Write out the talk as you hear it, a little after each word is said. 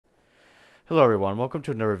Hello everyone, welcome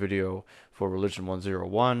to another video for Religion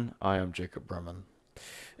 101. I am Jacob Berman.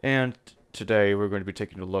 And today we're going to be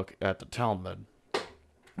taking a look at the Talmud.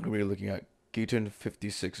 We're going to be looking at Gittin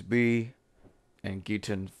 56b and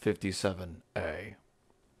Gittin 57a.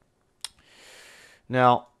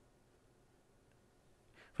 Now,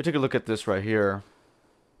 if we take a look at this right here,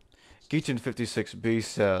 Gittin 56b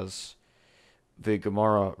says, the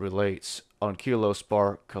Gemara relates, Onkelos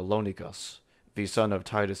bar Kalonikos, the son of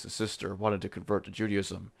Titus' sister, wanted to convert to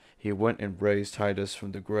Judaism. He went and raised Titus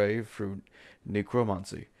from the grave through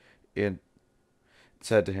necromancy, and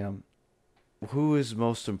said to him, "Who is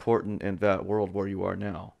most important in that world where you are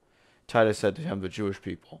now?" Titus said to him, "The Jewish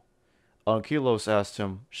people." Onkelos asked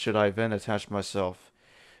him, "Should I then attach myself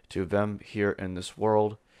to them here in this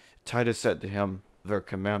world?" Titus said to him, "Their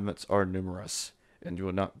commandments are numerous, and you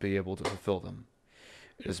will not be able to fulfill them.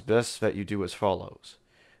 It is best that you do as follows.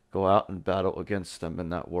 Go out and battle against them in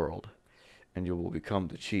that world, and you will become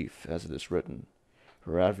the chief, as it is written.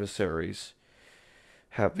 Her adversaries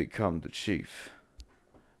have become the chief,"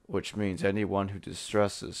 which means anyone who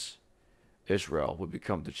distresses Israel will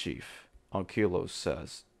become the chief. Onkelos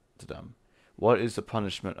says to them, "What is the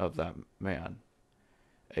punishment of that man?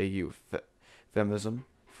 A euphemism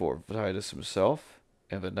for Titus himself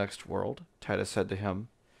in the next world?" Titus said to him,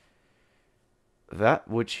 "That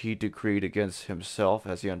which he decreed against himself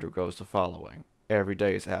as he undergoes the following. Every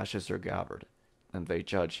day his ashes are gathered, and they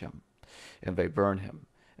judge him, and they burn him,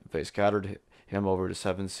 and they scattered him over the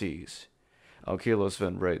seven seas." Onkelos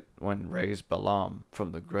then raised Balaam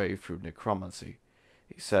from the grave through necromancy.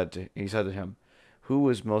 He said to him, "Who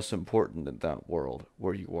is most important in that world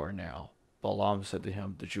where you are now?" Balaam said to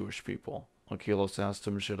him, "The Jewish people." Onkelos asked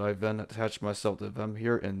him, "Should I then attach myself to them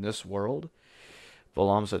here in this world?"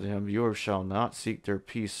 Balaam said to him, "You shall not seek their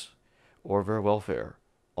peace or their welfare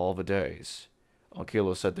all the days."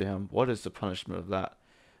 Onkelos said to him, "What is the punishment of that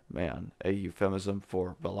man? A euphemism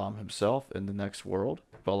for Balaam himself in the next world?"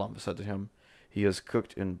 Balaam said to him, "He is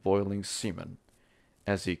cooked in boiling semen,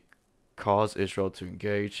 as he caused Israel to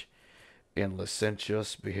engage in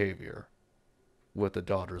licentious behavior with the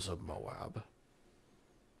daughters of Moab."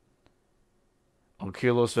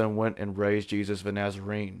 Onkelos then went and raised Jesus the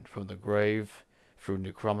Nazarene from the grave through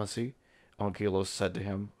necromancy. Onkelos said to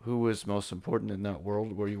him, "Who is most important in that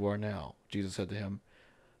world where you are now?" Jesus said to him,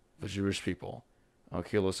 "The Jewish people."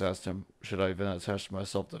 Onkelos asked him, "Should I then attach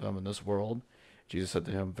myself to them in this world?" Jesus said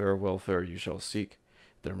to him, "Their welfare you shall seek,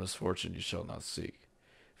 their misfortune you shall not seek.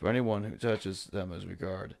 For anyone who touches them as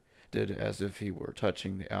regard did as if he were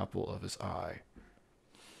touching the apple of his eye."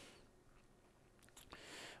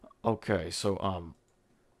 Okay, so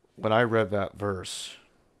when I read that verse,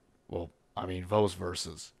 those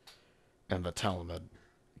verses in the Talmud,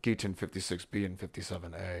 Gittin 56b and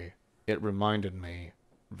 57a, it reminded me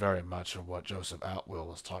very much of what Joseph Atwill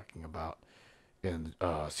was talking about in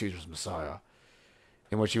Caesar's Messiah,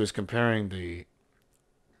 in which he was comparing the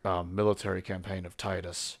military campaign of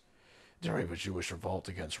Titus during the Jewish revolt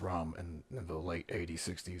against Rome in the late AD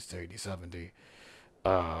 60s to AD 70,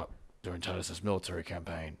 during Titus's military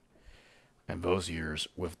campaign in those years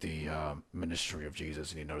with the ministry of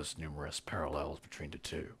Jesus, and he noticed numerous parallels between the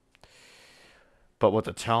two. But what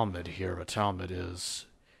the Talmud is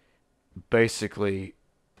basically,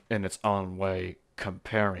 in its own way,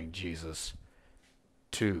 comparing Jesus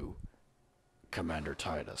to Commander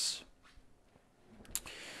Titus.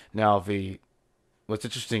 Now, what's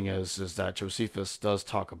interesting is that Josephus does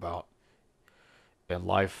talk about in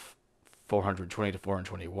Life 420 to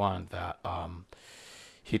 421 that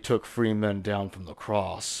he took 3 men down from the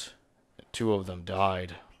cross. 2 of them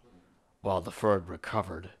died, while the third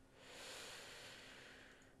recovered.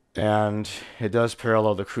 And it does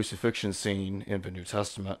parallel the crucifixion scene in the New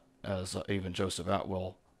Testament, as even Joseph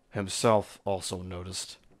Atwill himself also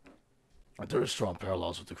noticed. There are strong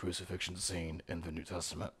parallels with the crucifixion scene in the New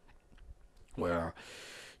Testament, where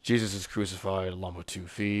Jesus is crucified along with 2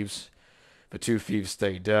 thieves. The 2 thieves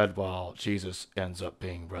stay dead while Jesus ends up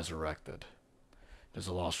being resurrected. There's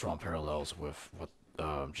a lot of strong parallels with what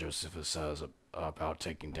Josephus says about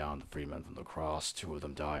taking down the 3 men from the cross. 2 of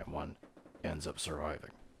them die and 1 ends up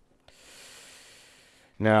surviving.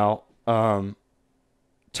 Now,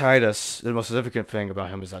 Titus, the most significant thing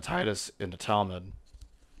about him is that Titus in the Talmud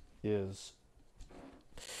is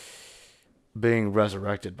being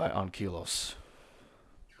resurrected by Onkelos,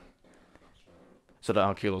 so that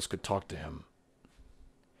Onkelos could talk to him.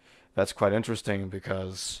 That's quite interesting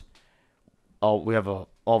because all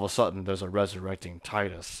of a sudden there's a resurrecting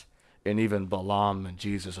Titus, and even Balaam and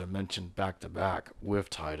Jesus are mentioned back to back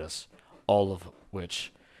with Titus, all of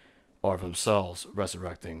which are themselves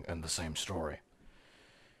resurrecting in the same story.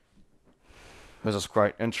 This is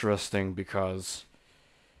quite interesting because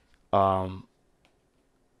um,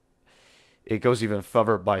 it goes even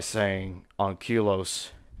further by saying Onkelos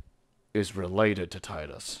is related to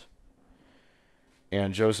Titus.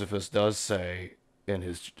 And Josephus does say in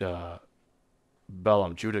his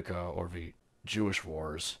Bellum Judica, or the Jewish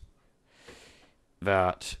Wars,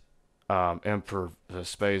 that Emperor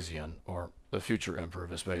Vespasian, or the future Emperor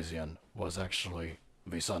Vespasian, was actually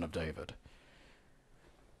the son of David.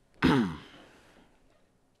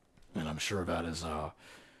 And I'm sure that is I'm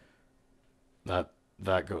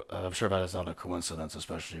sure that is not a coincidence,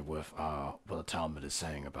 especially with what the Talmud is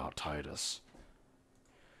saying about Titus.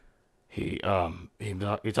 He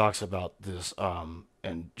talks about this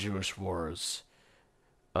in Jewish Wars,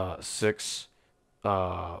 six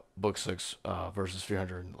book 6 verses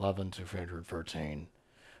 311 to 313.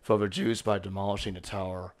 For the Jews, by demolishing the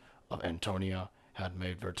tower of Antonia, had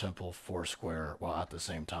made their temple foursquare, while at the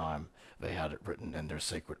same time they had it written in their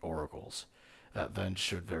sacred oracles, that then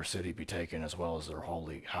should their city be taken as well as their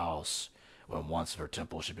holy house, when once their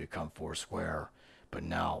temple should become foursquare. But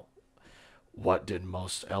now, what did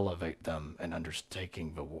most elevate them in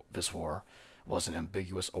undertaking this war was an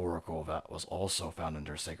ambiguous oracle that was also found in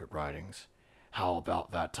their sacred writings. How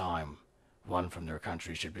about that time one from their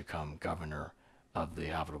country should become governor of the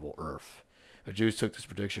habitable earth? The Jews took this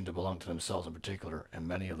prediction to belong to themselves in particular, and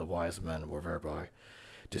many of the wise men were thereby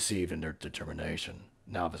deceived in their determination.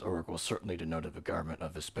 Now this oracle certainly denoted the government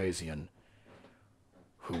of Vespasian,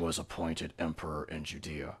 who was appointed emperor in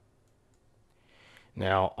Judea.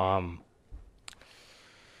 Now,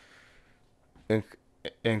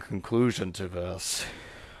 in conclusion to this,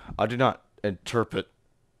 I do not interpret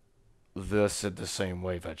this in the same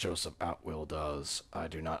way that Joseph Atwill does. I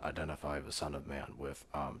do not identify the Son of Man with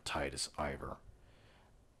Titus either.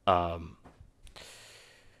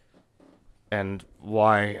 And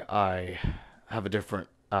why I have a different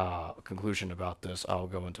conclusion about this, I'll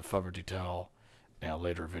go into further detail in a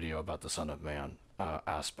later video about the Son of Man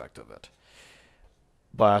aspect of it.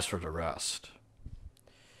 But as for the rest,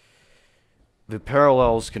 the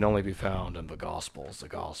parallels can only be found in the Gospels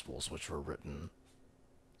which were written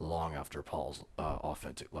long after Paul's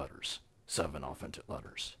authentic letters, 7 authentic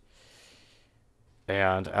letters.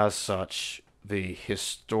 And as such, the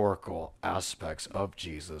historical aspects of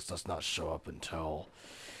Jesus does not show up until,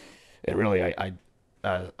 and really,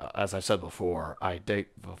 as I said before, I date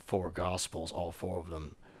the 4 Gospels, all 4 of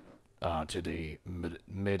them, to the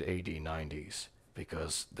mid AD 90s,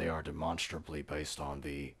 because they are demonstrably based on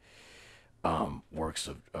the works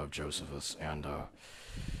of Josephus, and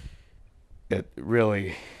it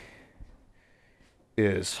really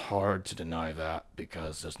is hard to deny that,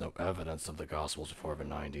 because there's no evidence of the Gospels before the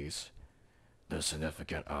 90s. There's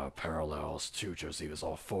significant parallels to Josephus.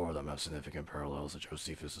 All 4 of them have significant parallels to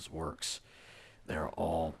Josephus's works. They're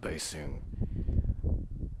all basing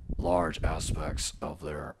large aspects of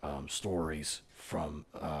their stories from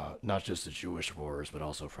not just the Jewish wars, but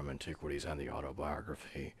also from antiquities and the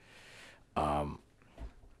autobiography.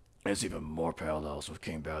 There's even more parallels with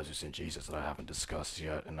King Basius and Jesus that I haven't discussed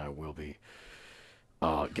yet, and I will be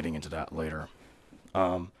getting into that later.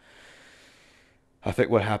 I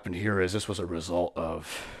think what happened here is this was a result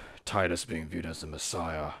of Titus being viewed as the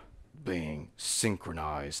Messiah, being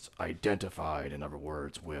synchronized, identified, in other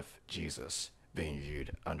words, with Jesus, being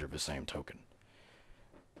viewed under the same token.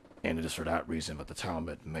 And it is for that reason that the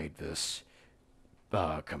Talmud made this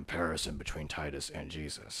comparison between Titus and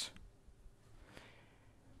Jesus.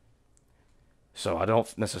 So I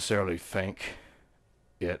don't necessarily think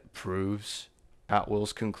it proves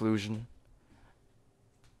Atwill's conclusion,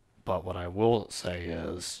 but what I will say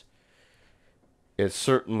is it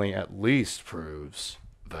certainly at least proves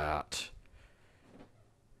that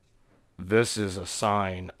this is a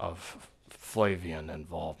sign of Flavian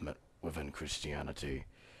involvement within Christianity.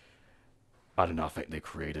 I do not think they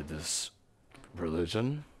created this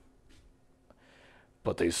religion,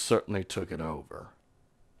 but they certainly took it over.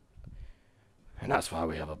 And that's why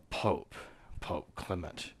we have a Pope, Pope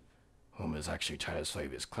Clement, whom is actually Titus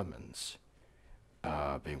Flavius Clemens,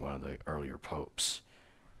 being one of the earlier popes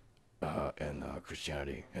in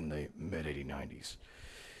Christianity in the mid-1890s,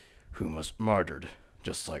 whom was martyred,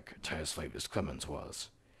 just like Titus Flavius Clemens was,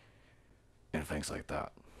 and things like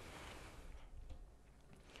that.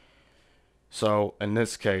 So, in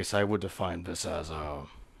this case, I would define this as a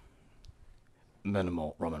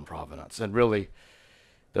minimal Roman provenance. And really,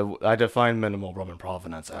 I define minimal Roman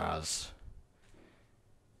provenance as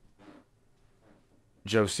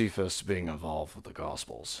Josephus being involved with the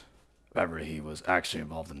Gospels, whether he was actually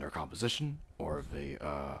involved in their composition or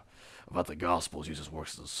About the Gospels uses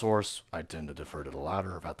works as a source. I tend to defer to the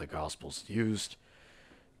latter. About the Gospels used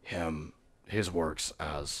his works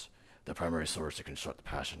as the primary source to construct the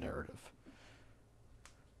Passion narrative.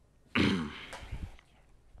 And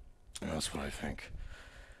that's what I think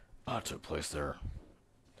took place there.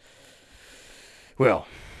 Well,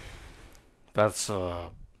 that's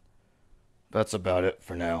about it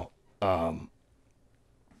for now.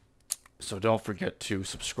 So don't forget to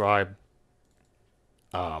subscribe,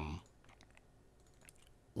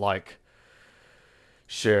 like,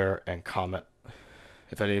 share, and comment.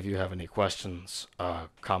 If any of you have any questions,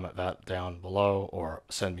 comment that down below, or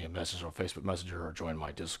send me a message on Facebook Messenger, or join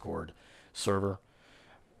my Discord server.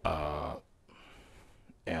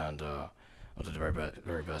 And I'll do the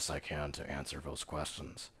very best I can to answer those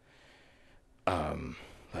questions.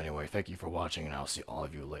 Anyway, thank you for watching, and I'll see all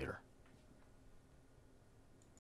of you later.